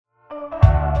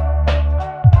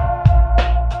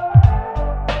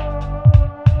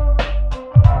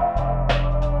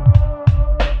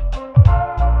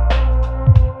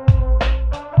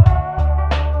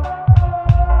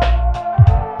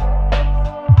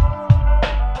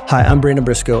Hi, I'm Brandon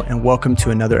Briscoe, and welcome to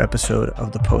another episode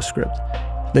of The Postscript,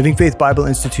 Living Faith Bible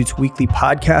Institute's weekly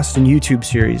podcast and YouTube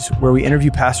series where we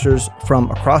interview pastors from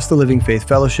across the Living Faith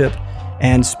Fellowship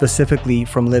and specifically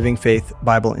from Living Faith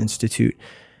Bible Institute.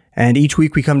 And each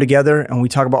week we come together and we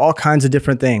talk about all kinds of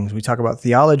different things. We talk about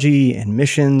theology and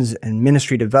missions and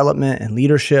ministry development and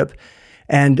leadership.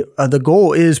 And the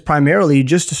goal is primarily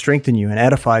just to strengthen you and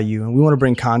edify you. And we want to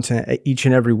bring content each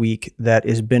and every week that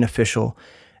is beneficial.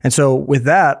 And so with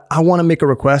that, I want to make a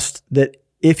request that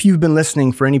if you've been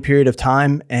listening for any period of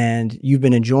time and you've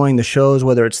been enjoying the shows,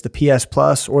 whether it's the PS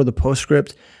Plus or the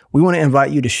Postscript, we want to invite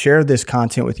you to share this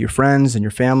content with your friends and your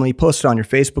family, post it on your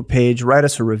Facebook page, write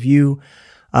us a review.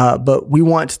 But we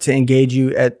want to engage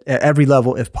you at every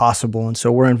level if possible. And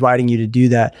so we're inviting you to do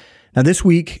that. Now, this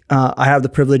week, I have the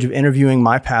privilege of interviewing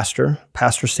my pastor,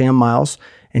 Pastor Sam Miles,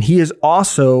 and he is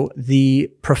also the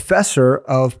professor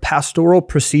of pastoral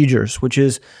procedures, which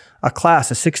is a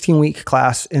 16-week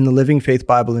class in the Living Faith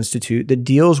Bible Institute that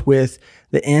deals with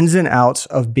the ins and outs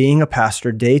of being a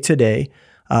pastor day to day,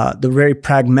 the very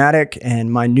pragmatic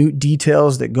and minute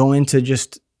details that go into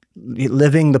just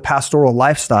living the pastoral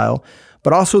lifestyle,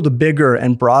 but also the bigger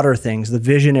and broader things, the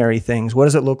visionary things. What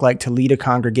does it look like to lead a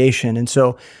congregation? And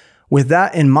so with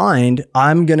that in mind,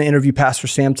 I'm going to interview Pastor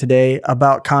Sam today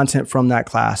about content from that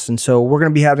class. And so we're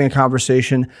going to be having a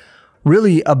conversation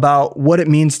really about what it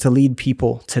means to lead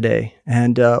people today.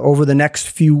 And over the next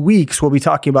few weeks, we'll be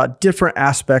talking about different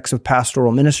aspects of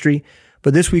pastoral ministry.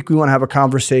 But this week, we want to have a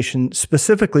conversation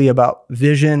specifically about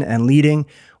vision and leading,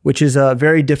 which is a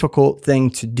very difficult thing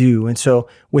to do. And so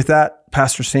with that,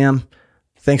 Pastor Sam,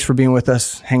 thanks for being with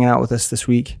us, hanging out with us this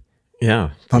week.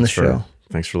 Yeah, on the show.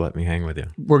 Thanks for letting me hang with you.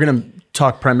 We're going to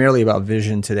talk primarily about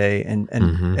vision today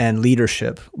and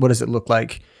leadership. What does it look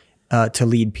like to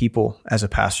lead people as a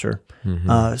pastor?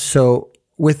 So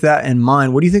with that in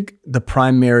mind, what do you think the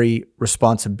primary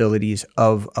responsibilities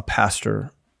of a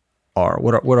pastor are?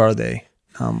 What are they?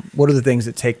 What are the things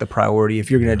that take the priority if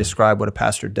you're going to describe what a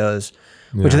pastor does?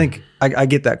 Which I think I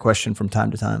get that question from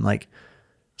time to time. Like,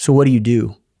 so what do you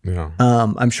do? Yeah.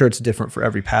 I'm sure it's different for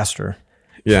every pastor.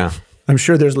 Yeah. I'm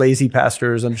sure there's lazy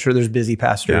pastors. I'm sure there's busy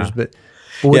pastors. Yeah. But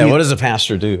what does a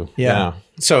pastor do? Yeah.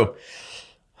 So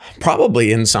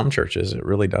probably in some churches, it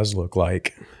really does look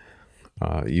like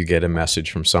you get a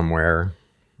message from somewhere.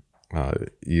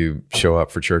 You show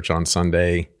up for church on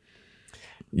Sunday.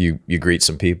 You greet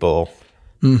some people.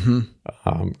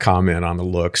 Comment on the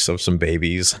looks of some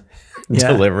babies.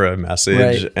 Deliver a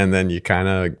message, and then you kind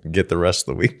of get the rest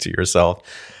of the week to yourself.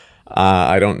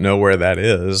 I don't know where that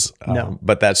is,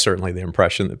 but that's certainly the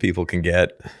impression that people can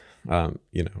get.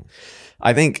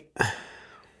 I think,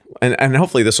 and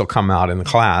hopefully this will come out in the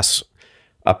class.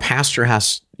 A pastor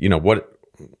has,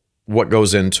 what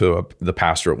goes into the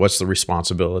pastorate? What's the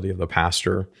responsibility of the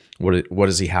pastor? What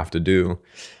does he have to do?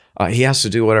 He has to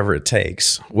do whatever it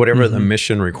takes. Whatever the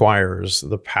mission requires,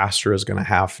 the pastor is going to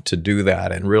have to do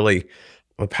that. And really,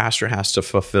 the pastor has to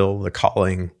fulfill the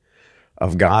calling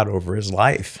of God over his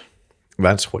life.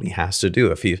 That's what he has to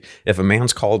do. If a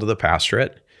man's called to the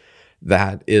pastorate,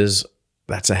 that's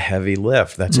a heavy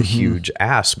lift. That's a huge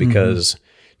ask because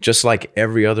just like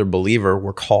every other believer,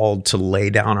 we're called to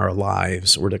lay down our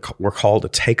lives. We're called to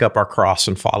take up our cross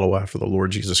and follow after the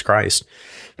Lord Jesus Christ.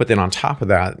 But then on top of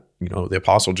that, the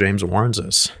Apostle James warns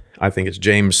us. I think it's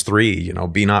James 3,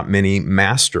 be not many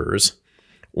masters.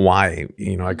 Why?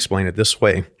 I explain it this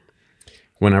way.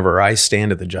 Whenever I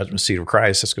stand at the judgment seat of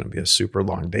Christ, it's going to be a super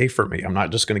long day for me. I'm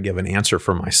not just going to give an answer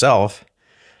for myself.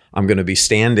 I'm going to be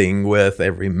standing with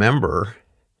every member.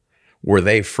 Were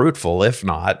they fruitful? If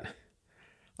not,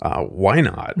 why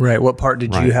not? Right. What part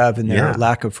did you have in their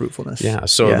lack of fruitfulness? Yeah.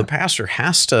 So the pastor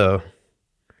has to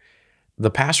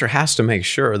make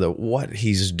sure that what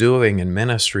he's doing in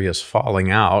ministry is falling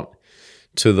out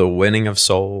to the winning of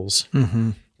souls,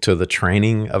 to the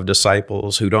training of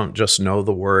disciples who don't just know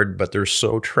the word, but they're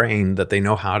so trained that they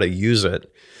know how to use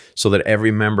it so that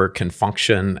every member can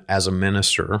function as a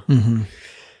minister.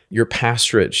 Your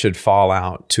pastorate should fall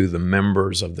out to the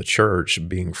members of the church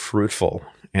being fruitful,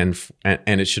 and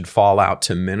it should fall out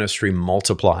to ministry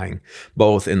multiplying,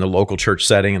 both in the local church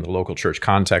setting and the local church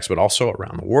context, but also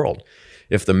around the world.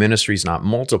 If the ministry is not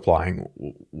multiplying,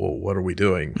 well, what are we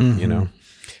doing?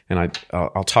 And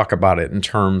I'll talk about it in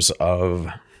terms of,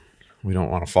 we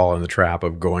don't want to fall in the trap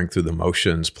of going through the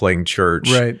motions, playing church,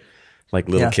 like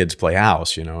little kids play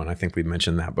house, and I think we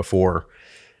mentioned that before.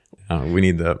 We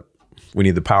need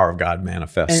the power of God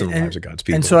manifest in the lives of God's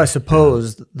people. And so I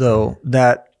suppose, though,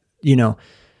 that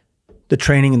the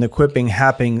training and the equipping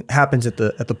happens at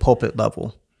the pulpit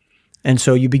level, and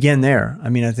so you begin there. I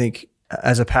mean, I think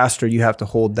as a pastor, you have to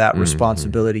hold that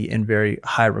responsibility in very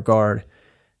high regard,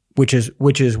 which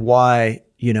is why,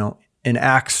 in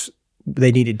Acts,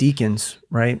 they needed deacons,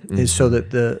 right? Is so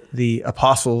that the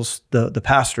apostles, the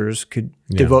pastors could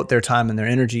devote their time and their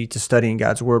energy to studying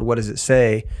God's word. What does it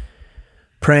say?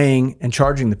 Praying and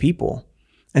charging the people.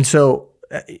 And so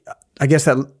I guess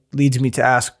that leads me to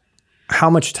ask, how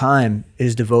much time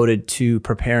is devoted to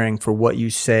preparing for what you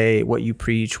say, what you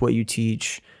preach, what you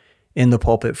teach in the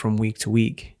pulpit from week to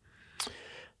week?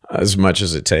 As much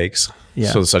as it takes.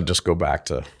 Yeah. So I just go back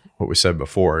to what we said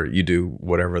before. You do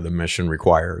whatever the mission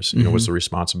requires. What's the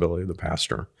responsibility of the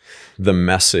pastor? The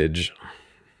message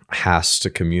has to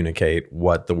communicate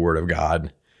what the Word of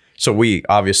God. So we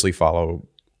obviously follow,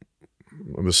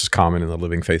 this is common in the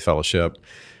Living Faith Fellowship.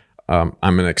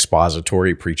 I'm an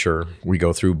expository preacher. We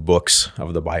go through books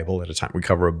of the Bible at a time. We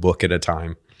cover a book at a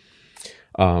time.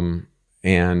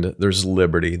 And there's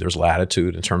liberty, there's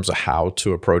latitude in terms of how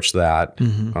to approach that.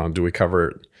 Do we cover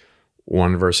it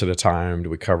one verse at a time? Do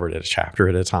we cover it at a chapter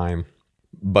at a time?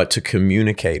 But to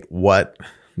communicate what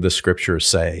the scriptures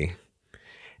say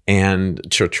and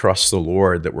to trust the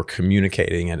Lord that we're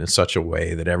communicating it in such a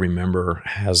way that every member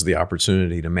has the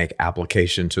opportunity to make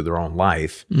application to their own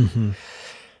life.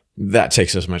 That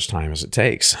takes as much time as it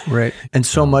takes. Right. And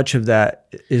so much of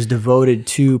that is devoted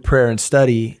to prayer and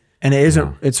study. And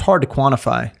it's hard to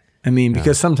quantify. I mean,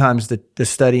 because sometimes the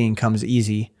studying comes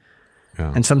easy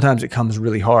and sometimes it comes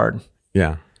really hard.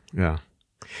 Yeah.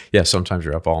 Sometimes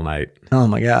you're up all night. Oh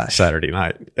my gosh. Saturday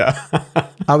night. Yeah.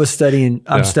 I'm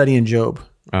studying Job.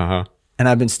 And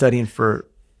I've been studying for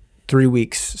 3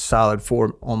 weeks, solid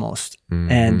 4 almost.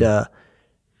 And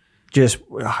just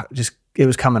it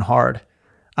was coming hard.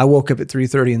 I woke up at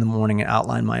 3:30 in the morning and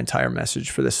outlined my entire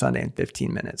message for this Sunday in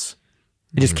 15 minutes.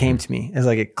 It just came to me. It's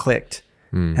like it clicked.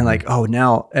 And like, oh,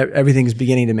 now everything's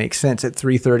beginning to make sense at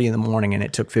 3:30 in the morning, and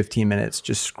it took 15 minutes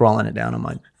just scrawling it down on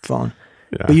my phone.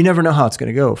 Yeah. But you never know how it's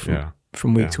going to go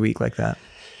from week to week like that.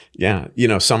 Yeah.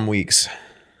 Some weeks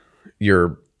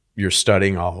you're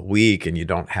studying all week and you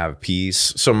don't have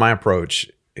peace. So my approach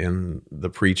in the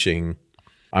preaching,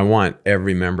 I want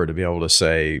every member to be able to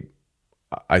say,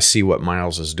 I see what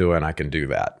Miles is doing, I can do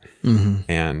that.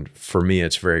 And for me,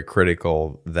 it's very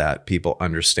critical that people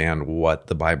understand what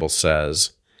the Bible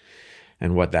says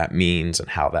and what that means and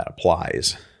how that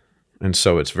applies. And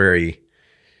so it's very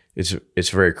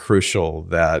crucial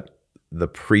that the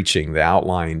preaching, the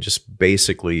outline, just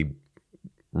basically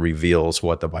reveals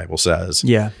what the Bible says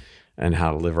and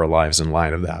how to live our lives in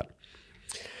light of that.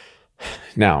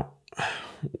 Now,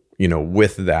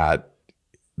 with that,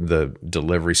 the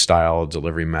delivery style,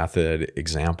 delivery method,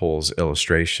 examples,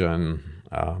 illustration,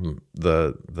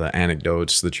 the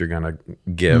anecdotes that you're going to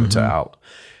give to out,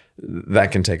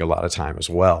 that can take a lot of time as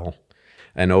well.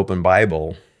 An open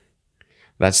Bible,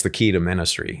 that's the key to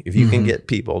ministry. If you can get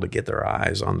people to get their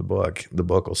eyes on the book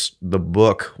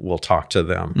will talk to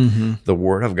them. The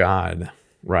Word of God,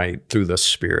 right, through the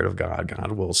Spirit of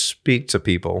God will speak to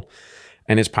people,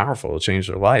 and it's powerful to change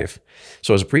their life.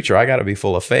 So as a preacher, I got to be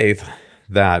full of faith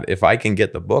that if I can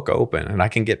get the book open and I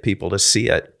can get people to see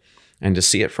it and to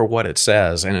see it for what it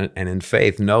says and in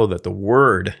faith know that the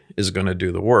Word is going to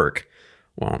do the work,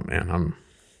 well, man, I'm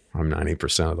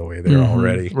 90% of the way there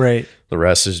already. Right. The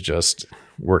rest is just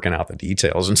working out the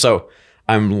details. And so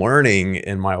I'm learning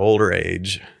in my older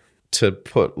age to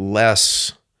put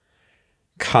less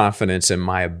confidence in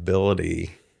my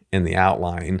ability in the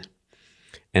outline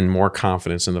and more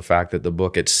confidence in the fact that the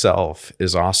book itself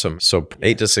is awesome. So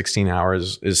 8 to 16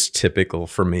 hours is typical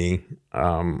for me.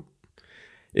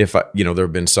 If there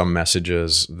have been some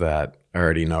messages that I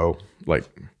already know, like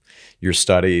you're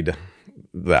studied,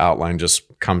 the outline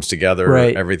just comes together,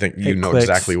 right. Everything, you know clicks.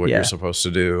 Exactly what you're supposed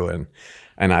to do.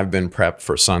 And I've been prepped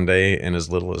for Sunday in as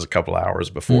little as a couple hours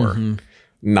before.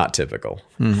 Not typical.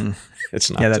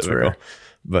 It's not that's typical. rare.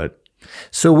 But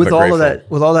so with all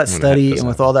that study and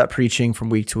with all that preaching from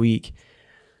week to week,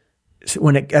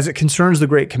 as it concerns the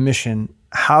Great Commission,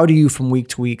 how do you from week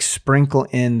to week sprinkle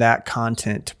in that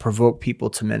content to provoke people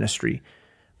to ministry?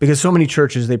 Because so many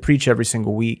churches, they preach every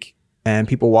single week and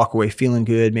people walk away feeling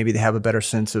good. Maybe they have a better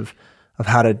sense of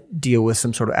how to deal with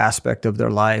some sort of aspect of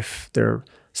their life. They're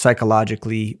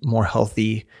psychologically more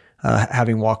healthy,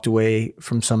 having walked away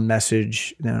from some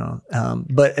message.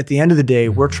 But at the end of the day,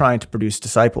 we're trying to produce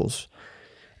disciples.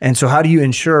 And so how do you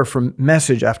ensure from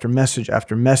message after message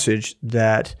after message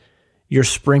that you're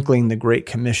sprinkling the Great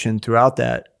Commission throughout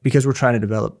that? Because we're trying to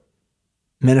develop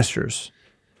ministers.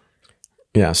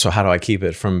 Yeah. So how do I keep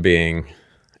it from being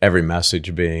every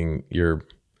message being you're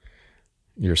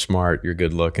smart, you're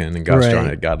good looking, and God's trying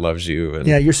it, God loves you. And,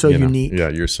 you're so unique. Yeah,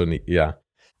 you're so neat. Yeah.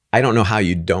 I don't know how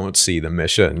you don't see the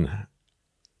mission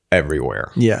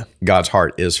everywhere. Yeah. God's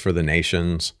heart is for the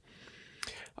nations.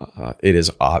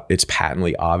 It's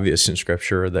patently obvious in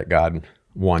Scripture that God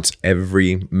wants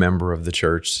every member of the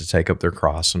church to take up their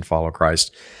cross and follow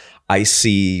Christ. I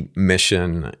see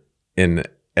mission in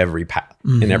every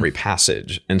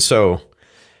passage. And so,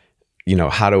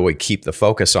 how do we keep the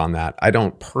focus on that? I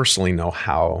don't personally know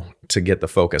how to get the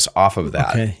focus off of that.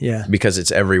 Okay, yeah. Because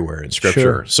it's everywhere in Scripture.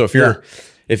 Sure. So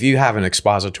if you have an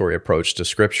expository approach to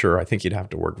Scripture, I think you'd have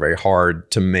to work very hard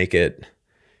to make it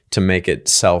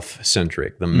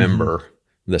self-centric, the member,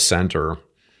 the center.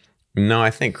 No,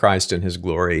 I think Christ in his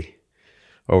glory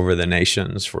over the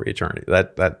nations for eternity.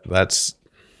 That's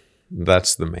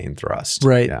the main thrust.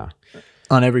 Right. Yeah.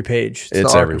 On every page.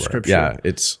 It's everywhere. Scripture.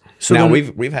 Yeah. So now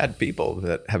we've had people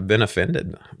that have been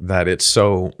offended that it's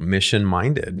so mission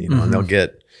minded, and they'll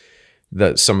get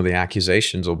some of the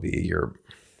accusations will be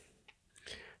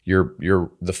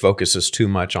the focus is too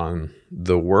much on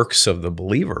the works of the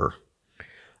believer.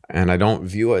 And I don't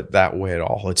view it that way at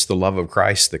all. It's the love of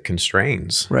Christ that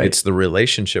constrains. Right. It's the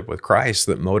relationship with Christ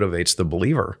that motivates the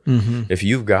believer. If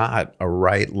you've got a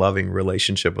right, loving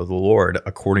relationship with the Lord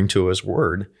according to his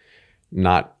word,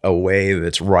 not a way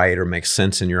that's right or makes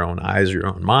sense in your own eyes or your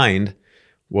own mind,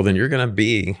 well, then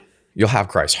you'll have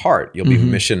Christ's heart. You'll be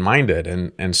mission-minded.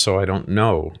 And so I don't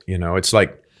know, it's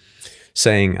like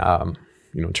saying,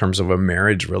 in terms of a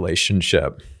marriage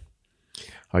relationship,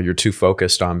 you're too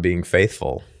focused on being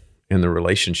faithful in the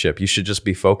relationship. You should just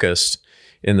be focused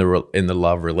in the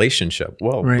love relationship.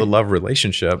 Well, the love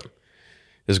relationship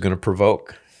is going to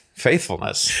provoke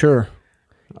faithfulness. Sure.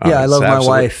 Yeah, I love my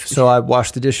wife, so I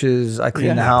wash the dishes, I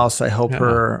clean the house, I help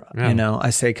her. I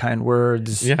say kind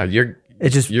words. Yeah, you're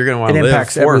going to want to live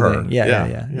impacts for everything.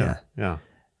 her. Yeah.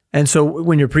 And so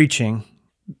when you're preaching,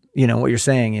 what you're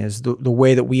saying is the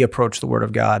way that we approach the Word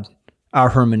of God, our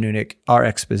hermeneutic, our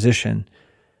exposition,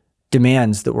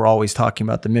 demands that we're always talking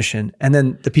about the mission, and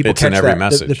then the people catch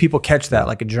that. The people catch that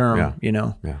like a germ.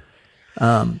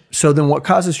 So then, what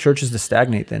causes churches to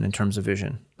stagnate then in terms of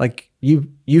vision? Like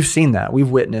you've seen that. We've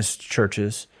witnessed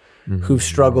churches who've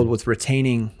struggled with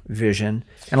retaining vision,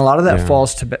 and a lot of that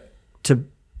falls to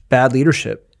bad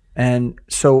leadership. And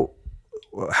so,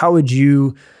 how would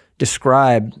you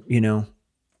describe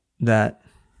that?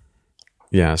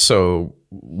 Yeah. So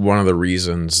one of the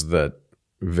reasons that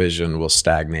vision will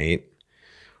stagnate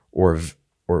or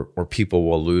people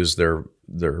will lose their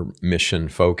mission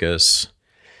focus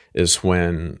is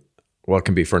when, it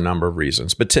can be for a number of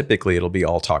reasons, but typically it'll be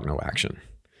all talk, no action.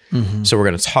 So we're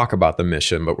going to talk about the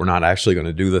mission, but we're not actually going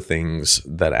to do the things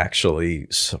that actually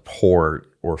support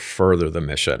or further the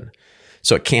mission.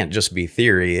 So it can't just be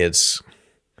theory. It's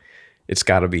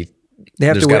got to be,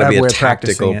 there's got to be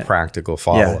a practical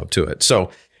follow-up to it. So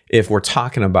if we're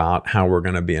talking about how we're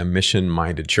going to be a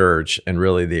mission-minded church, and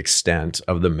really the extent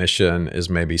of the mission is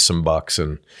maybe some bucks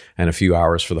and a few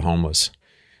hours for the homeless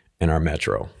in our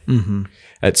metro,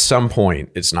 at some point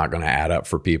it's not going to add up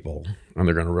for people, and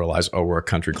they're going to realize, we're a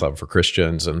country club for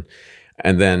Christians, and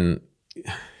then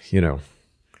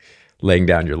laying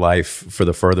down your life for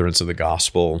the furtherance of the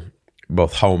gospel,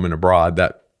 both home and abroad,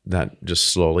 that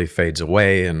just slowly fades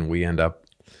away, and we end up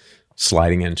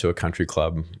sliding into a country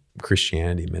club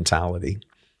Christianity mentality.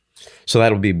 So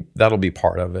that'll be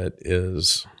part of it,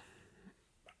 is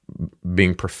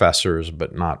being professors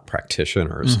but not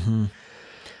practitioners.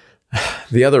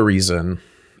 The other reason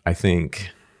I think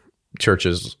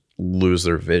churches lose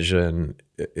their vision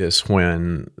is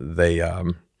when they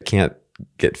can't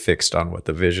get fixed on what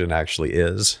the vision actually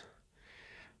is.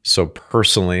 So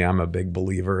personally, I'm a big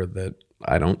believer that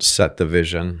I don't set the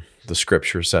vision. The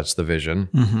Scripture sets the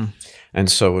vision. And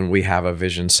so when we have a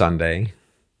Vision Sunday,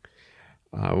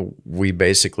 we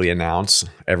basically announce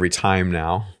every time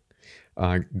now,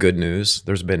 good news.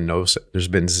 There's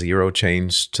been zero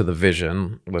change to the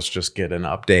vision. Let's just get an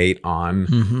update on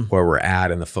where we're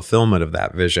at in the fulfillment of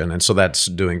that vision. And so that's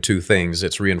doing two things.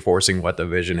 It's reinforcing what the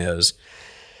vision is.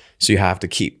 So you have to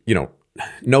keep,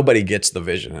 nobody gets the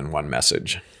vision in one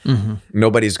message.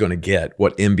 Nobody's going to get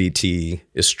what MBT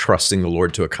is trusting the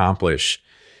Lord to accomplish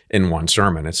in one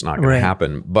sermon. It's not going to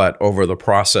happen. But over the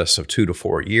process of 2 to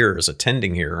 4 years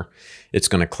attending here, it's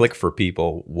going to click for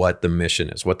people what the mission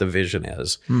is, what the vision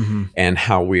is, and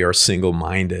how we are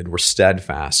single-minded. We're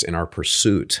steadfast in our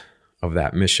pursuit of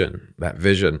that mission, that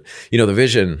vision. The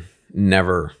vision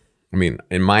never,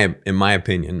 in my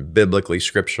opinion, biblically,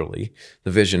 scripturally,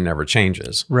 the vision never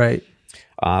changes. Right.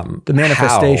 The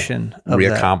manifestation of we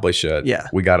accomplish it. Yeah.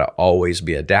 We got to always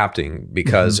be adapting,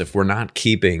 because if we're not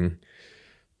keeping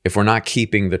if we're not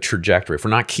keeping the trajectory,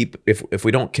 if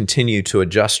we don't continue to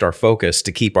adjust our focus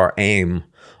to keep our aim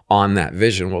on that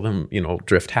vision, well then,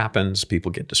 drift happens,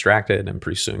 people get distracted, and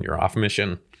pretty soon you're off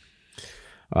mission.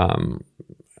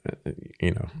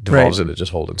 Devolves into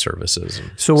just holding services.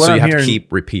 So you have to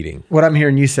keep repeating. What I'm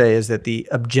hearing you say is that the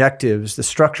objectives, the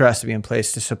structure has to be in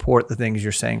place to support the things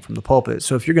you're saying from the pulpit.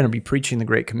 So if you're going to be preaching the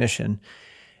Great Commission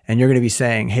and you're going to be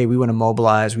saying, hey, we want to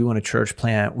mobilize, we want to church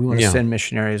plant, we want to send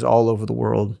missionaries all over the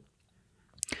world,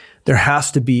 there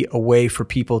has to be a way for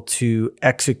people to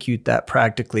execute that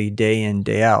practically day in,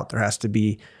 day out. There has to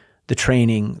be the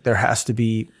training. There has to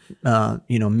be,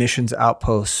 missions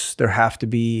outposts. There have to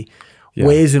be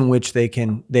ways in which they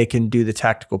can do the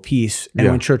tactical piece. And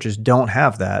when churches don't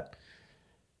have that,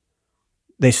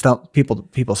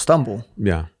 people stumble.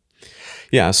 Yeah.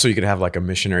 Yeah. So you could have like a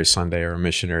missionary Sunday or a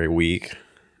missionary week,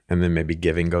 and then maybe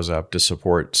giving goes up to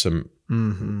support some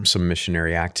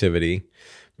missionary activity.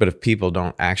 But if people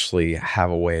don't actually have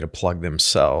a way to plug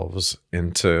themselves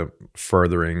into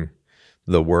furthering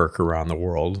the work around the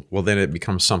world, well, then it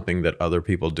becomes something that other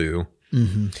people do.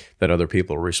 That other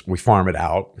people, we farm it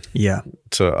out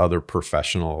to other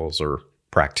professionals or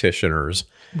practitioners.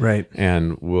 Right.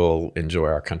 And we'll enjoy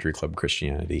our country club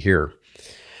Christianity here.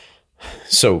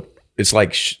 So it's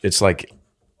like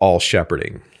all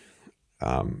shepherding.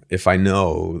 If I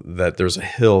know that there's a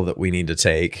hill that we need to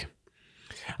take,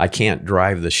 I can't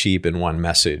drive the sheep in one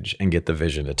message and get the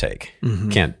vision to take.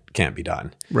 Can't be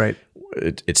done. Right.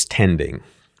 It's tending.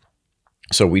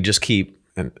 So we just keep,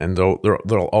 and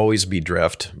there'll always be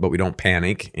drift, but we don't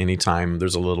panic anytime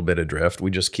there's a little bit of drift. We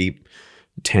just keep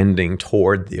tending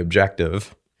toward the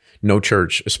objective. No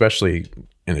church, especially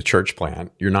in a church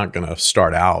plant, you're not going to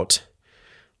start out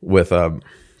with a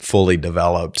fully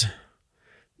developed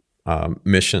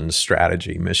missions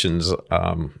strategy, missions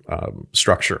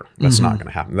structure. That's not going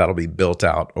to happen. That'll be built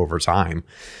out over time.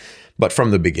 But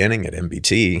from the beginning at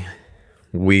MBT,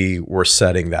 we were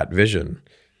setting that vision.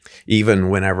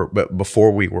 But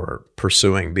before we were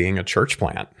pursuing being a church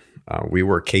plant, we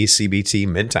were KCBT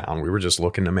Midtown. We were just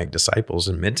looking to make disciples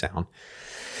in Midtown.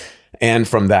 And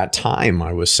from that time,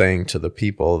 I was saying to the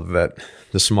people that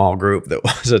the small group that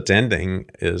was attending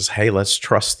is, hey, let's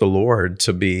trust the Lord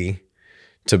to be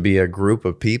a group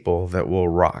of people that will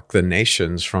rock the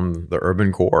nations from the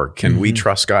urban core. Can we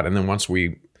trust God? And then once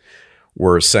we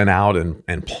were sent out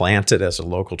and planted as a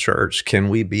local church, can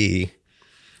we be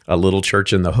a little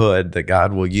church in the hood that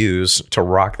God will use to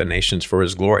rock the nations for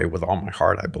his glory? With all my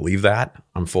heart, I believe that.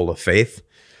 I'm full of faith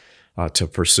to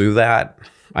pursue that.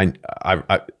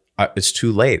 It's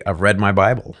too late. I've read my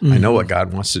Bible. I know what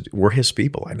God wants to do. We're his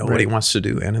people. I know what he wants to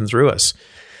do in and through us.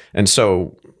 And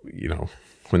so,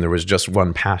 when there was just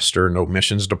one pastor, no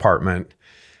missions department,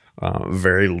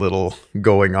 very little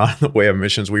going on in the way of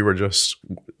missions, we were just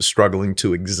struggling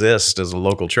to exist as a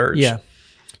local church. Yeah.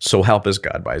 So help us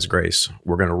God by his grace.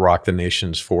 We're going to rock the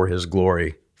nations for his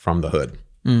glory from the hood.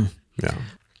 Yeah.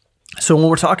 So when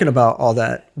we're talking about all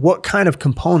that, what kind of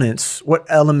components, what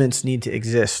elements need to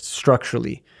exist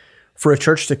structurally for a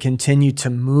church to continue to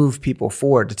move people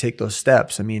forward, to take those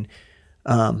steps? I mean,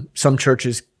 some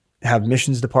churches have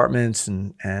missions departments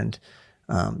and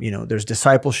there's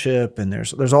discipleship and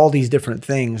there's all these different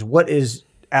things. What is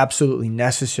absolutely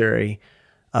necessary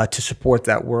to support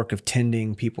that work of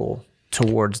tending people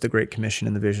towards the Great Commission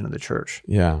and the vision of the church?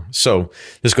 Yeah. So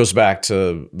this goes back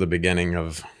to the beginning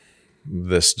of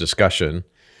this discussion.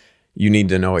 You need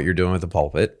to know what you're doing with the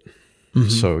pulpit.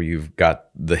 So you've got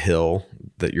the hill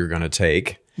that you're going to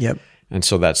take. Yep. And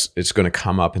so it's going to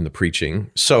come up in the preaching.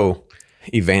 So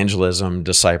evangelism,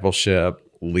 discipleship,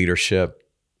 leadership,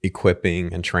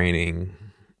 equipping and training,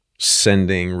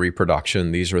 sending,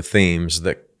 reproduction, these are themes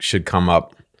that should come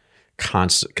up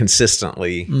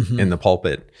consistently in the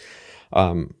pulpit.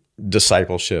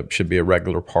 Discipleship should be a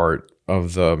regular part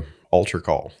of the altar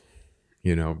call.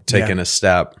 Taking a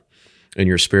step in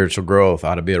your spiritual growth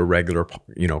ought to be a regular,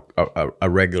 a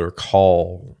regular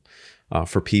call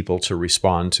for people to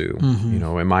respond to.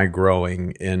 Am I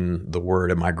growing in the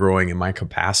word? Am I growing in my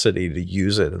capacity to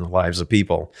use it in the lives of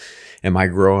people? Am I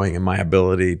growing in my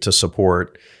ability to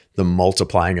support the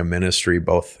multiplying of ministry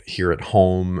both here at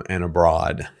home and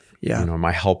abroad? Yeah. Am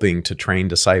I helping to train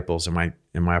disciples? Am I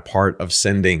a part of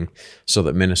sending so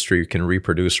that ministry can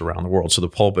reproduce around the world? So the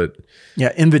pulpit,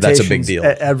 invitations, that's a big deal.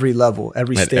 At every level,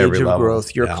 every stage of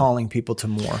growth, you're calling people to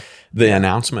more. The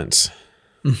announcements,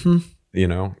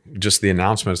 just the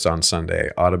announcements on Sunday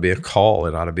ought to be a call.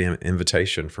 It ought to be an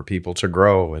invitation for people to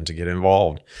grow and to get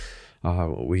involved.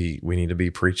 We need to be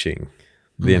preaching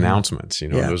the announcements.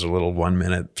 Those are little 1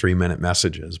 minute, 3 minute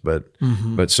messages, but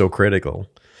so critical.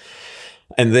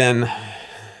 And then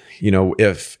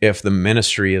if the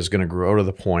ministry is going to grow to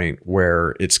the point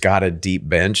where it's got a deep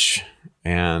bench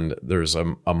and there's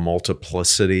a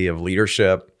multiplicity of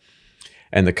leadership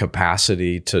and the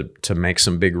capacity to make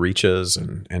some big reaches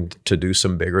and to do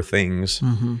some bigger things,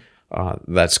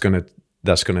 that's going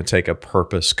to take a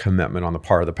purpose commitment on the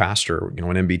part of the pastor.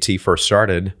 When MBT first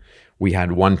started, we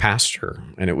had one pastor,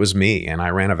 and it was me, and I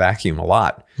ran a vacuum a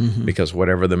lot because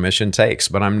whatever the mission takes.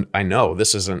 But I know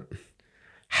this isn't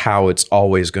how it's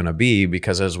always going to be,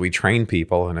 because as we train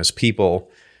people and as people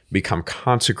become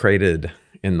consecrated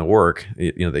in the work,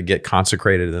 they get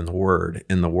consecrated in the word,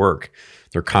 in the work,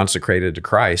 they're consecrated to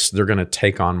Christ, they're going to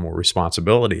take on more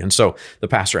responsibility. And so the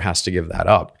pastor has to give that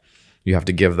up. You have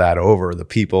to give that over. The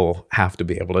people have to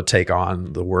be able to take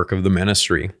on the work of the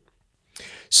ministry.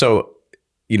 So,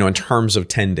 in terms of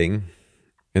tending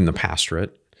in the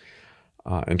pastorate,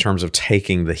 in terms of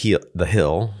taking the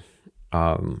hill,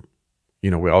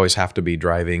 we always have to be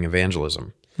driving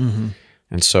evangelism.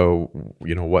 And so,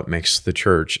 what makes the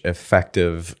church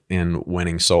effective in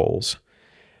winning souls?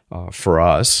 For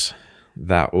us,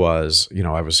 that was,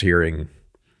 I was hearing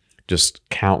just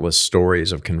countless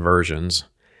stories of conversions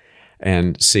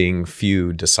and seeing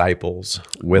few disciples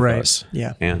with us.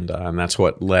 Yeah. And that's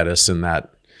what led us in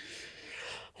that.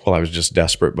 Well, I was just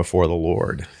desperate before the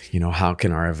Lord. How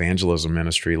can our evangelism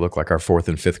ministry look like our 4th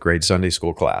and 5th grade Sunday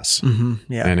school class?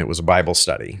 Yeah. And it was a Bible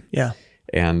study. Yeah.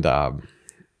 And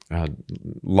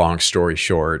long story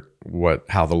short,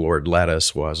 how the Lord led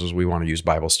us was we want to use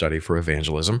Bible study for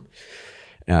evangelism,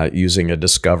 using a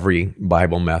discovery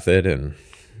Bible method and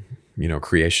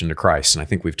creation to Christ. And I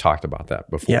think we've talked about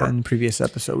that before. Yeah, in the previous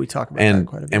episode we talked about that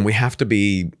quite a bit. And we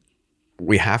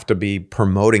have to be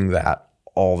promoting that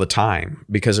all the time,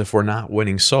 because if we're not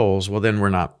winning souls, well, then we're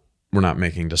not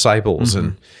making disciples.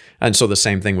 And so the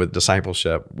same thing with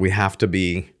discipleship. We have to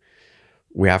be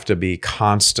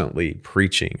constantly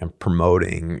preaching and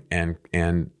promoting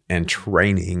and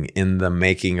training in the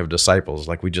making of disciples.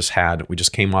 Like we just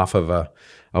came off of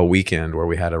a weekend where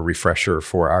we had a refresher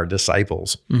for our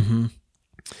disciples.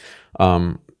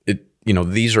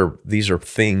 These are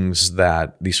things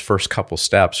that these first couple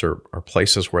steps are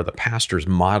places where the pastor's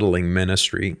modeling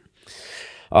ministry.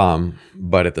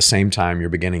 But at the same time, you're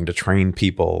beginning to train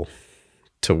people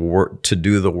to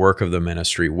do the work of the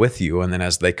ministry with you. And then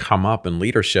as they come up in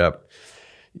leadership,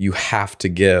 you have to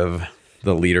give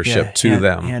the leadership to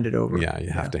them. Hand it over. Yeah,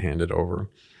 you have to hand it over.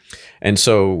 And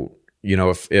so,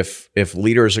 if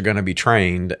leaders are going to be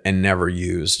trained and never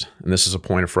used, and this is a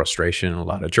point of frustration in a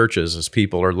lot of churches, is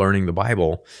people are learning the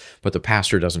Bible, but the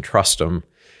pastor doesn't trust them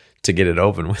to get it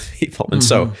open with people. And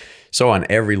so on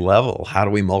every level, how do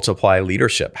we multiply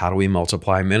leadership? How do we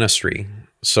multiply ministry?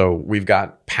 So we've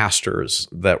got pastors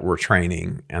that we're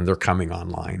training and they're coming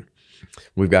online.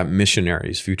 We've got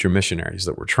missionaries, future missionaries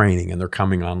that we're training and they're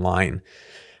coming online.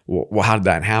 Well, how did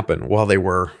that happen? Well, they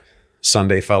were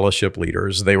Sunday fellowship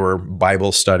leaders. They were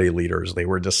Bible study leaders. They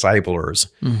were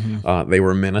disciplers. They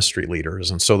were ministry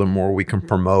leaders. And so the more we can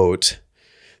promote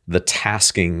the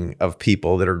tasking of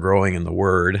people that are growing in the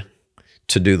Word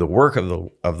to do the work of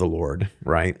the Lord,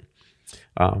 right?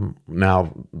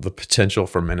 Now the potential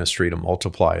for ministry to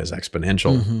multiply is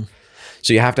exponential.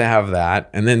 So you have to have that,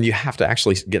 and then you have to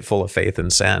actually get full of faith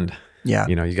and send. Yeah,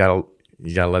 you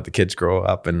gotta let the kids grow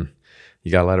up, and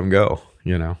you gotta let them go.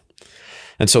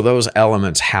 And so those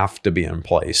elements have to be in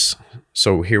place.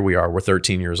 So here we are, we're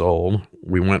 13 years old.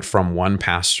 We went from one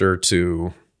pastor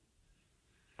to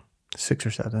 6 or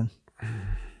 7.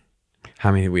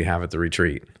 How many did we have at the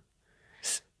retreat?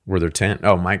 Were there 10?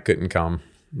 Oh, Mike couldn't come.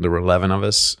 There were 11 of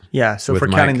us. Yeah, so if we're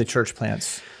counting the church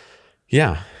plants.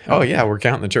 Yeah. Oh, yeah, we're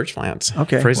counting the church plants.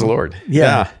 Okay. Praise the Lord.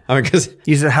 Yeah. I mean, because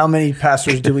you said, how many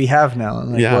pastors do we have now?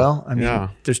 I'm like, yeah.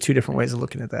 There's 2 different ways of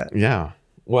looking at that. Yeah.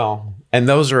 Well, and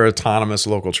those are autonomous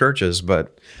local churches,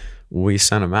 but we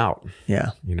sent them out.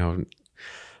 Yeah.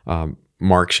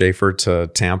 Mark Schaefer to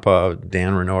Tampa,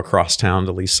 Dan Renault across town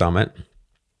to Lee Summit.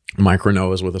 Mike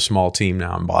Renault is with a small team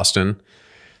now in Boston.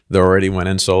 They're already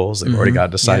winning souls. They've already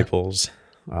got disciples.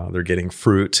 Yeah. They're getting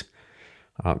fruit,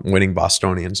 winning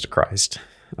Bostonians to Christ.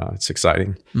 It's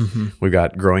exciting. We've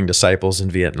got growing disciples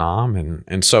in Vietnam.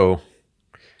 And so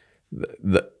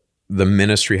the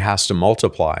ministry has to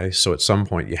multiply. So at some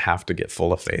point you have to get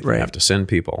full of faith. Right. You have to send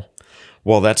people.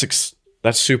 Well, that's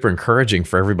super encouraging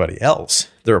for everybody else.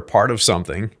 They're a part of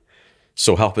something.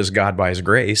 So help us God by his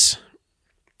grace.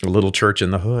 A little church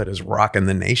in the hood is rocking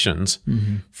the nations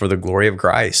for the glory of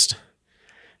Christ.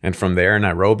 And from there,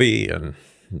 Nairobi and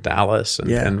Dallas and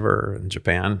Denver and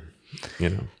Japan,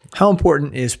 How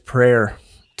important is prayer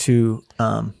to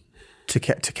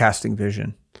casting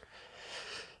vision?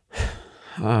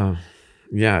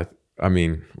 Yeah. I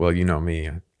mean, well, you know me.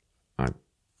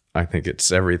 I think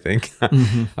it's everything.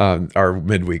 Our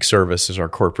midweek service is our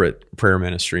corporate prayer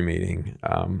ministry meeting.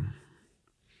 I'm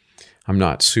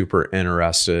not super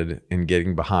interested in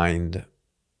getting behind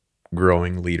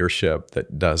growing leadership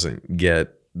that doesn't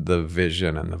get the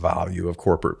vision and the value of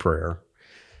corporate prayer.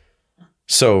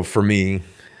 So for me,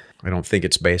 I don't think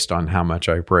it's based on how much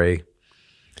I pray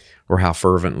or how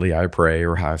fervently I pray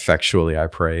or how effectually I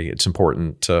pray. It's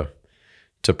important to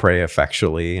pray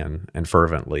effectually and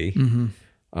fervently.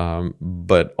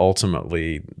 But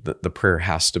ultimately, the prayer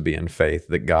has to be in faith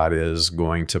that God is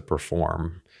going to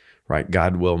perform, right?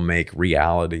 God will make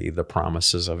reality the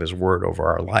promises of his word over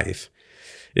our life.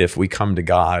 If we come to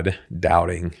God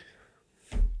doubting,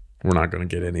 we're not going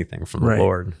to get anything from the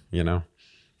Lord, you know?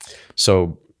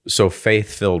 So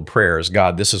faith-filled prayers,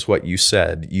 God, this is what you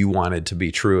said you wanted to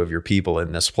be true of your people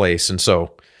in this place. And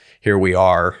so here we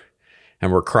are,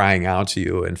 and we're crying out to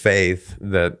you in faith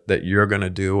that you're going to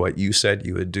do what you said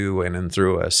you would do in and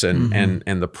through us. And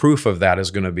the proof of that is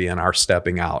going to be in our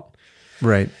stepping out.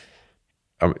 Right.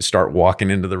 Start walking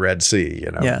into the Red Sea,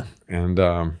 you know? Yeah.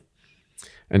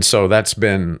 And so that's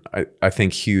been, I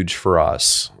think, huge for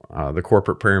us. The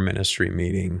corporate prayer ministry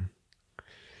meeting,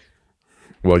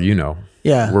 well, you know,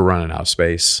 we're running out of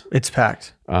space. It's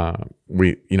packed.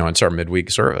 It's our midweek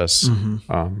service.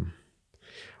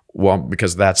 Well,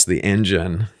 because that's the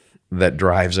engine that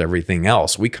drives everything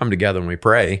else. We come together and we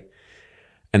pray,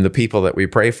 and the people that we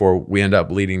pray for, we end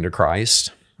up leading to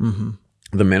Christ.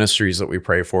 The ministries that we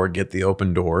pray for get the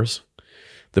open doors.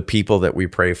 The people that we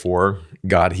pray for,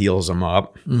 God heals them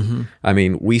up. I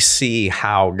mean, we see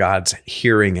how God's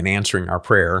hearing and answering our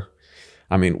prayer.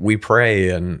 I mean, we pray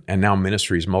and now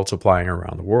ministries multiplying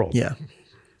around the world. Yeah.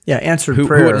 Yeah. Answered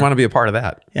prayer. Who wouldn't want to be a part of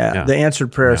that? Yeah. The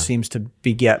answered prayer seems to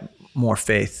beget more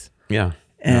faith. Yeah.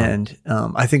 And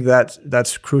I think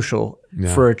that's crucial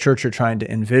for a church you're trying to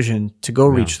envision to go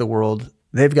reach the world.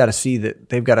 They've got to see that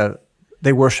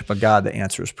they worship a God that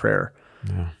answers prayer.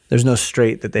 Yeah. There's no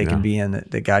strait that they can be in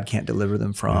that God can't deliver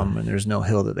them from, and there's no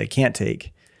hill that they can't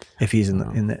take if he's in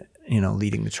the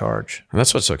leading the charge. And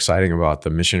that's what's so exciting about the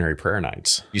missionary prayer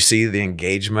nights. You see the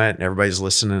engagement, and everybody's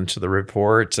listening to the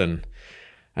reports, and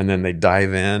then they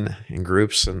dive in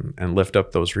groups and lift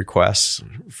up those requests,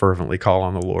 fervently call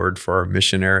on the Lord for our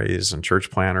missionaries and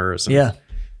church planners. And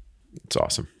it's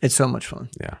awesome. It's so much fun.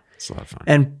 Yeah, it's a lot of fun.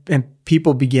 And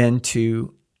people begin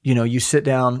to, you sit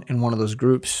down in one of those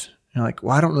groups, and you're like,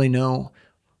 well, I don't really know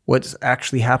what's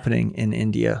actually happening in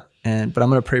India, but I'm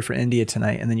going to pray for India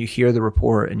tonight. And then you hear the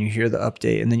report and you hear the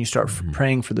update, and then you start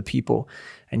praying for the people,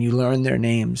 and you learn their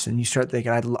names, and you start thinking,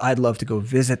 I'd love to go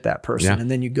visit that person. And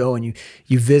then you go and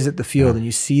you visit the field and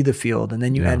you see the field, and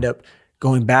then you end up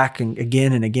going back and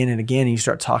again and again and again, and you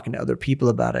start talking to other people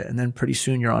about it. And then pretty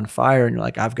soon you're on fire, and you're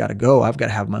like, I've got to go. I've got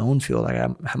to have my own field. I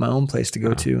got to have my own place to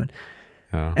go to.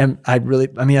 And I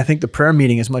think the prayer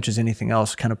meeting, as much as anything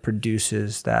else, kind of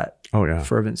produces that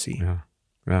fervency.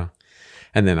 Yeah.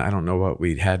 And then I don't know what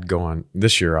we had going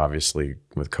this year, obviously,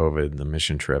 with COVID, the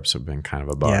mission trips have been kind of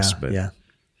a bust.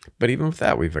 But even with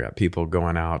that, we've got people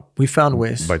going out. We found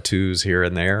ways. By twos here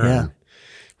and there. Yeah. And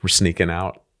we're sneaking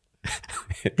out,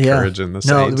 encouraging the saints.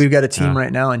 No, we've got a team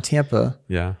right now in Tampa.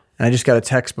 Yeah. And I just got a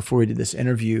text before we did this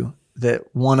interview that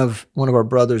one of our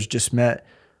brothers just met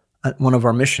one of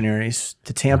our missionaries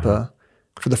to Tampa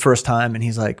for the first time. And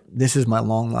he's like, this is my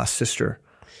long lost sister.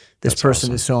 This person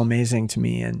awesome. Is so amazing to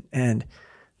me. And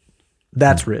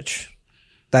that's rich.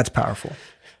 That's powerful.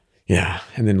 Yeah.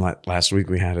 And then last week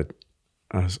we had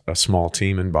a small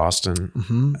team in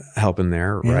Boston helping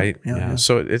there, right? Yeah.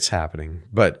 So it's happening.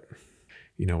 But,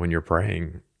 when you're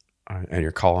praying and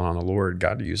you're calling on the Lord,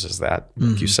 God uses that,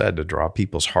 like you said, to draw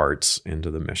people's hearts into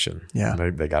the mission. Yeah.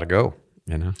 They got to go,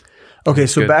 Okay,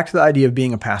 so back to the idea of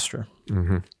being a pastor.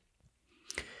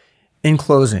 In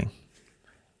closing,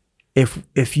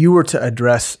 if you were to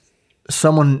address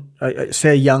someone,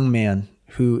 say a young man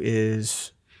who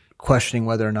is questioning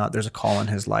whether or not there's a call in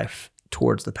his life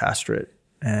towards the pastorate,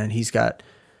 and he's got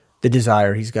the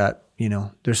desire, he's got,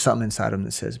 there's something inside him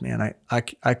that says, man,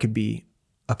 I could be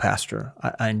a pastor.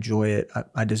 I enjoy it.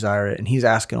 I desire it. And he's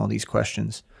asking all these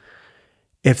questions.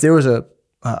 If there was a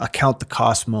count the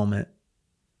cost moment,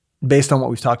 based on what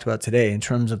we've talked about today, in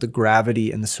terms of the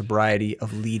gravity and the sobriety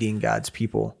of leading God's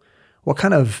people, what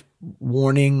kind of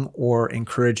warning or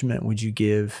encouragement would you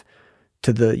give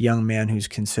to the young man who's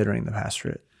considering the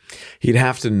pastorate? He'd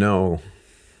have to know.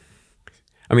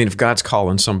 I mean, if God's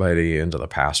calling somebody into the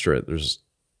pastorate, there's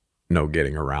no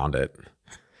getting around it.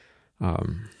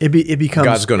 It becomes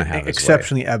God's going to have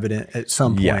exceptionally evident at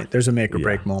some point. There's a make or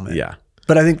break moment. Yeah.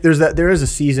 But I think there is a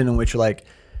season in which you're like,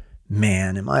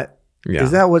 man,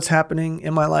 is that what's happening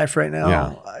in my life right now?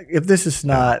 Yeah. If this is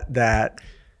not that,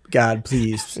 God,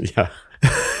 please. Yeah.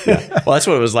 Well, that's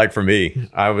what it was like for me.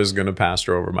 I was going to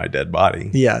pastor over my dead body.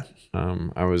 Yeah.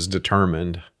 I was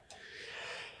determined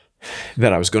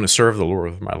that I was going to serve the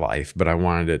Lord with my life, but I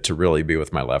wanted it to really be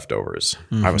with my leftovers.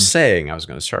 I was saying I was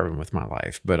going to serve him with my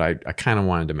life, but I kind of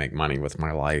wanted to make money with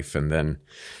my life and then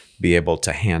be able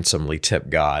to handsomely tip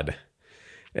God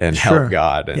and help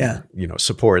God and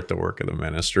support the work of the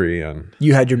ministry. And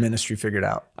you had your ministry figured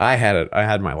out. I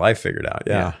had my life figured out.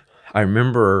 Yeah. I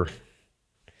remember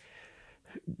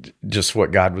just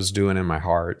what God was doing in my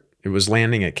heart. It was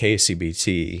landing at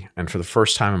KCBT, and for the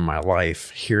first time in my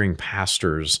life, hearing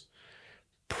pastors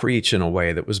preach in a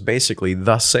way that was basically,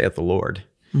 "Thus saith the Lord."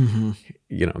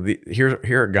 Here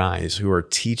are guys who are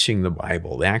teaching the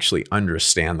Bible. They actually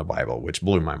understand the Bible, which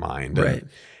blew my mind, right?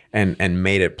 And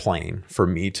made it plain for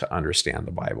me to understand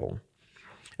the Bible.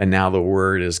 And now the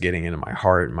Word is getting into my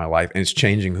heart and my life, and it's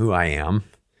changing who I am.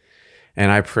 And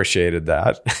I appreciated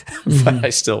that, but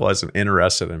I still wasn't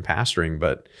interested in pastoring.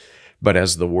 But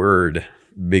as the Word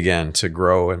began to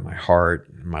grow in my heart,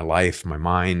 my life, my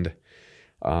mind,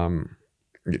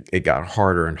 it got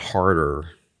harder and harder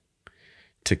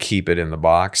to keep it in the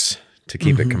box, to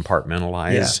keep it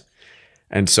compartmentalized.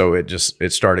 And so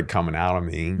it started coming out of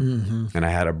me, and I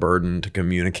had a burden to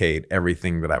communicate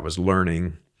everything that I was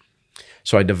learning.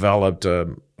 So I developed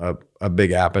a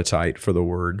big appetite for the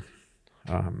Word.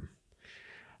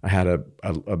 I had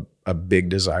a big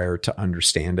desire to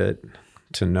understand it,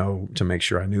 to make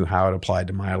sure I knew how it applied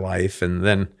to my life, and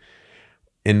then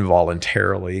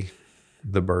involuntarily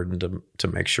the burden to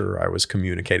make sure I was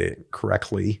communicating it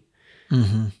correctly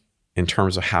in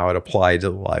terms of how it applied to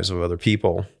the lives of other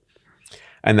people.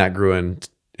 And that grew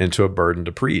into a burden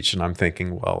to preach. And I'm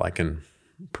thinking, well, I can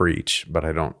preach, but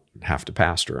I don't have to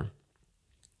pastor,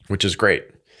 which is great.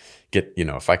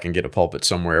 If I can get a pulpit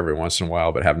somewhere every once in a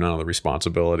while, but have none of the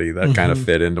responsibility, that kind of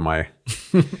fit into my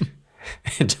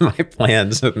into my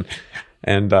plans.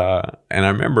 And I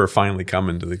remember finally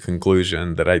coming to the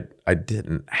conclusion that I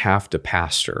didn't have to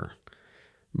pastor,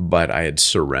 but I had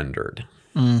surrendered.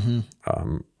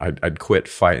 I'd quit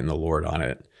fighting the Lord on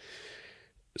it.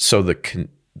 So the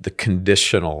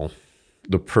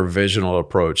provisional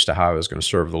approach to how I was going to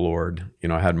serve the Lord,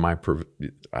 I had my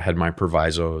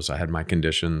provisos, I had my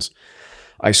conditions.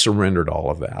 I surrendered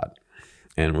all of that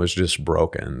and was just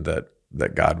broken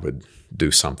that God would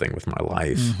do something with my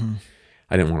life.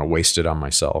 I didn't want to waste it on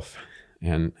myself.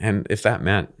 And if that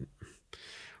meant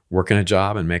working a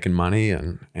job and making money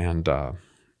and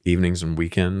evenings and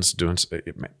weekends doing,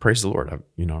 praise the Lord,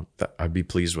 I'd be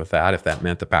pleased with that. If that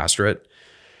meant the pastorate,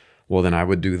 well, then I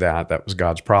would do that. That was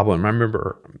God's problem. I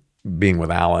remember being with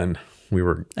Alan. We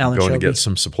were going to get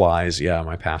some supplies. Yeah,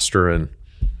 my pastor.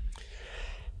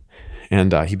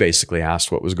 And he basically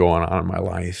asked what was going on in my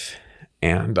life.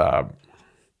 And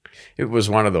it was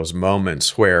one of those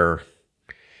moments where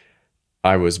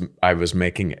I was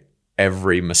making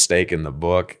every mistake in the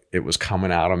book. It was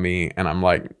coming out of me. And I'm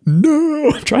like,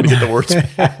 no, I'm trying to get the words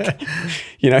back.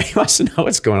 He wants to know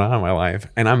what's going on in my life.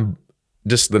 And I'm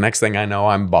just, the next thing I know,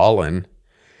 I'm bawling,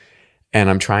 and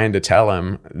I'm trying to tell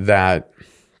him that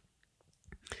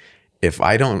if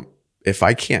I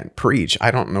can't preach,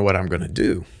 I don't know what I'm going to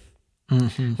do.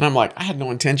 And I'm like, I had no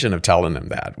intention of telling him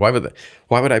that. Why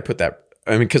would I put that?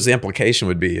 I mean, because the implication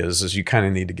would be is you kind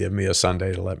of need to give me a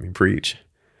Sunday to let me preach,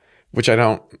 which I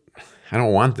don't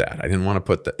want that. I didn't want to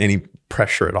put any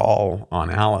pressure at all on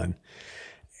Alan.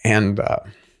 And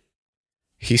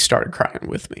he started crying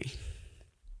with me.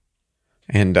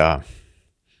 And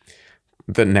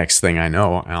the next thing I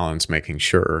know, Alan's making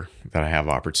sure that I have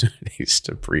opportunities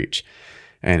to preach.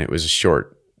 And it was a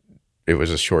short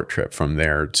trip from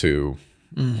there to,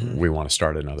 we want to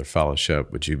start another fellowship.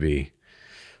 Would you be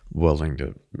willing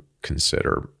to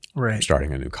consider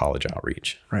starting a new college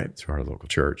outreach through our local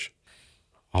church?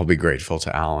 I'll be grateful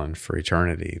to Alan for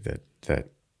eternity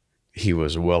that he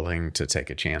was willing to take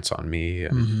a chance on me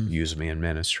and use me in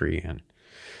ministry and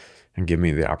give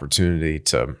me the opportunity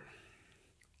to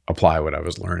apply what I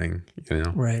was learning,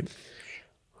 Right.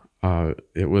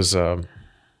 It was,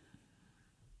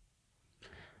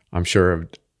 I'm sure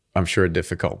a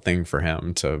difficult thing for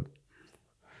him to,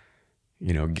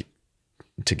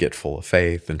 to get full of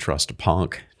faith and trust a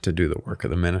punk to do the work of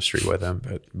the ministry with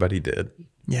him, but he did.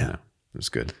 Yeah. It was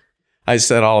good. I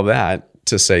said all of that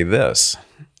to say this.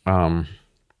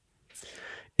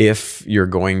 If you're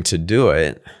going to do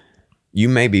it, you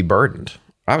may be burdened.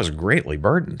 I was greatly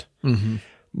burdened,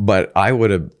 but I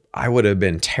would have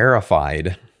been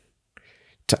terrified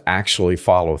to actually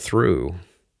follow through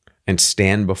and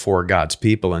stand before God's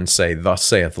people and say, "Thus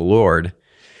saith the Lord,"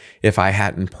 if I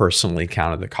hadn't personally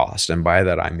counted the cost. And by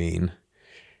that, I mean,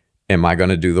 am I going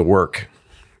to do the work?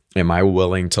 Am I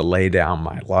willing to lay down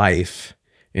my life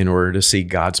in order to see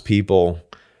God's people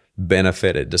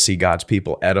benefited, to see God's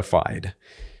people edified?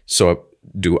 So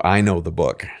do I know the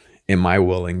book? Am I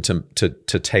willing to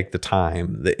take the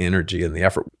time, the energy, and the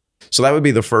effort? So that would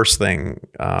be the first thing.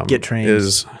 Get trained.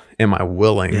 Is, am I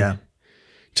willing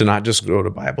to not just go to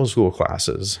Bible school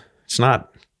classes? It's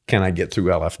not, can I get through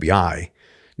LFBI?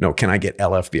 No, can I get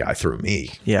LFBI through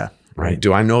me? Yeah. Right.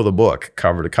 Do I know the book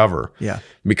cover to cover? Yeah.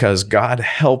 Because God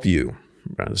help you.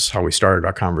 That's how we started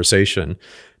our conversation.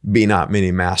 Be not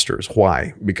many masters.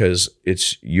 Why? Because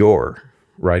it's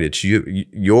right? It's you.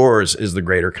 Yours is the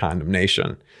greater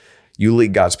condemnation. You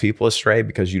lead God's people astray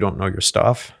because you don't know your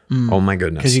stuff. Oh my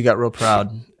goodness. Because you got real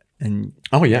proud and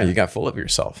you got full of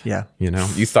yourself. Yeah.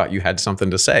 You thought you had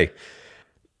something to say.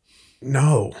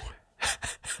 No.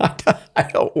 I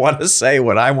don't want to say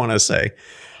what I want to say.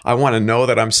 I want to know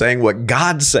that I'm saying what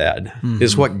God said,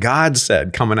 is what God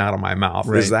said coming out of my mouth.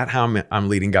 Right. Is that how I'm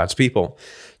leading God's people?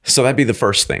 So that'd be the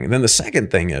first thing. And then the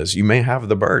second thing is, you may have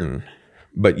the burden,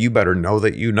 but you better know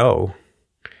that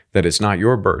it's not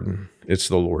your burden. It's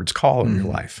the Lord's call in your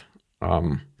life.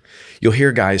 You'll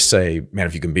hear guys say, man,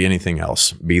 if you can be anything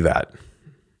else, be that,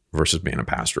 versus being a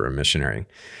pastor or a missionary.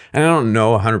 And I don't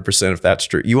know 100% if that's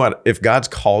true. If God's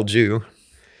called you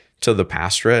to the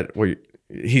pastorate, well,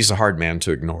 he's a hard man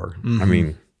to ignore. I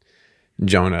mean,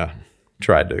 Jonah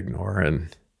tried to ignore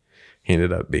and he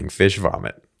ended up being fish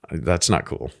vomit. That's not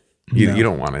cool. You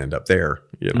don't want to end up there.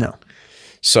 No.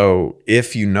 So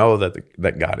if you know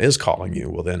that God is calling you,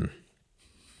 well, then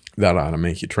that ought to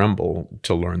make you tremble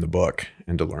to learn the book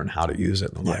and to learn how to use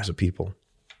it in the lives of people.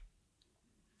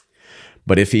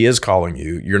 But if he is calling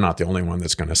you, you're not the only one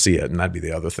that's going to see it. And that'd be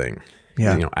the other thing.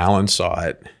 Yeah. Alan saw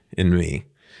it in me.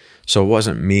 So it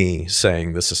wasn't me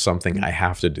saying this is something I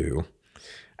have to do.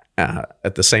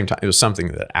 At the same time, it was something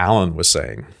that Alan was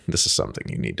saying, this is something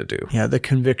you need to do. Yeah, the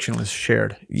conviction was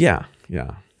shared. Yeah.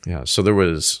 So there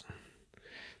was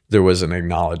an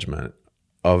acknowledgement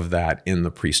of that in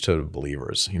the priesthood of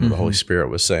believers. The Holy Spirit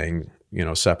was saying,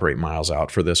 separate miles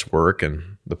out for this work.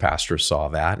 And the pastor saw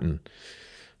that and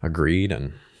agreed.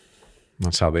 And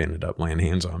that's how they ended up laying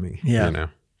hands on me. Yeah.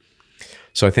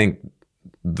 So I think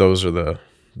those are the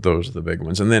big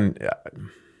ones. And then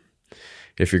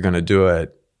if you're going to do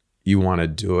it, you want to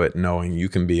do it knowing you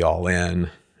can be all in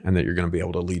and that you're going to be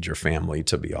able to lead your family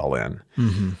to be all in.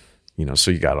 So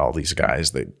you got all these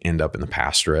guys that end up in the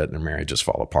pastorate and their marriages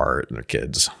fall apart and their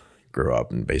kids grow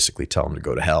up and basically tell them to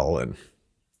go to hell and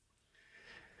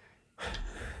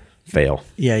fail.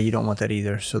 Yeah, you don't want that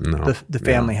either. So the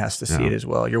family has to see it as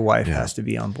well. Your wife has to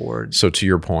be on board. So to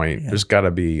your point, there's got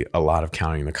to be a lot of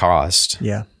counting the cost.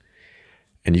 Yeah.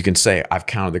 And you can say, I've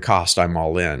counted the cost, I'm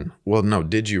all in. Well, no,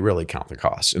 did you really count the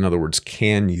cost? In other words,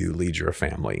 can you lead your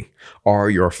family? Are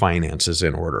your finances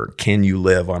in order? Can you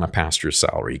live on a pastor's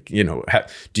salary?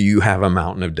 Do you have a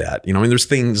mountain of debt? There's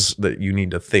things that you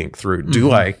need to think through.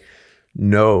 Do I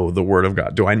know the Word of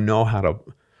God? Do I know how to?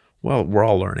 Well, we're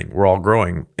all learning. We're all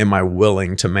growing. Am I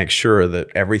willing to make sure that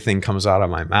everything comes out of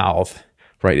my mouth,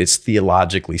 right? It's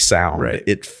theologically sound. Right.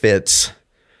 It fits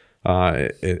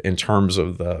in terms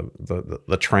of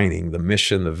the training, the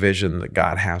mission, the vision that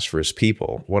God has for his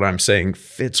people. What I'm saying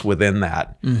fits within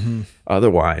that.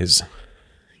 Otherwise,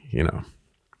 I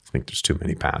think there's too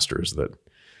many pastors that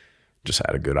just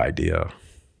had a good idea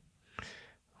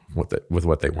with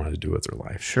what they wanted to do with their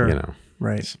life. Sure.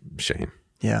 Right. It's a shame.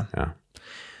 Yeah.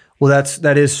 Well,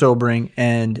 that is sobering.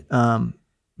 And,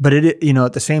 but at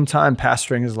the same time,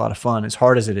 pastoring is a lot of fun. As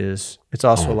hard as it is, it's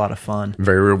also a lot of fun.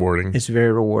 Very rewarding. It's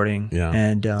very rewarding. Yeah.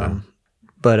 And,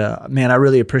 but man, I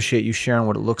really appreciate you sharing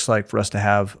what it looks like for us to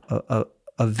have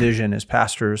a vision as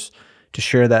pastors, to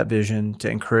share that vision,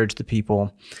 to encourage the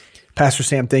people. Pastor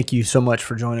Sam, thank you so much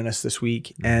for joining us this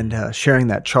week and sharing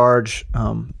that charge,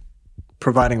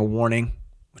 providing a warning,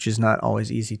 which is not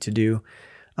always easy to do.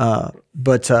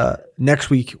 But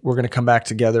next week, we're going to come back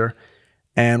together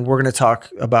and we're going to talk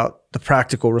about the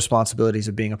practical responsibilities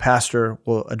of being a pastor.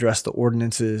 We'll address the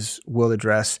ordinances. We'll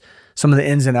address some of the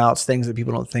ins and outs, things that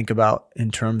people don't think about in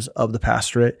terms of the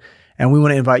pastorate. And we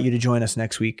want to invite you to join us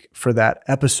next week for that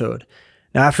episode.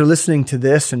 Now, after listening to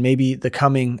this and maybe the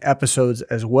coming episodes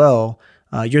as well,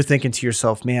 you're thinking to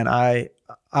yourself, man, I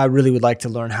really would like to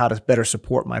learn how to better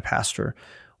support my pastor.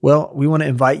 Well, we want to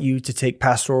invite you to take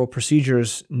pastoral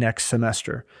procedures next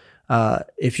semester.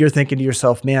 If you're thinking to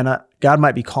yourself, man, God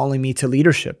might be calling me to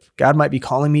leadership. God might be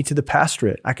calling me to the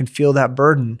pastorate. I can feel that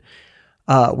burden.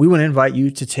 we want to invite you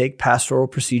to take pastoral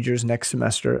procedures next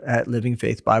semester at Living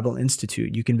Faith Bible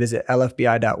Institute. You can visit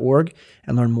lfbi.org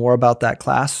and learn more about that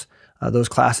class. Those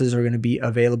classes are going to be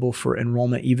available for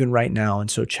enrollment even right now, and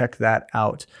so check that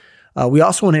out. We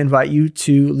also want to invite you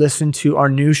to listen to our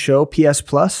new show, PS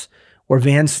Plus, where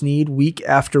Van Sneed, week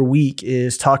after week,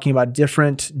 is talking about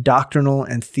different doctrinal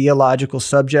and theological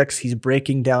subjects. He's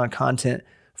breaking down content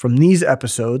from these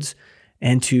episodes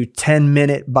into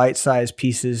 10-minute bite-sized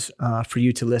pieces for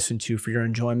you to listen to for your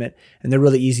enjoyment. And they're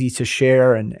really easy to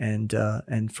share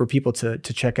and for people to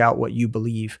check out what you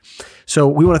believe. So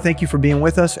we want to thank you for being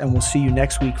with us, and we'll see you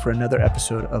next week for another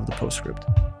episode of The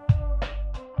Postscript.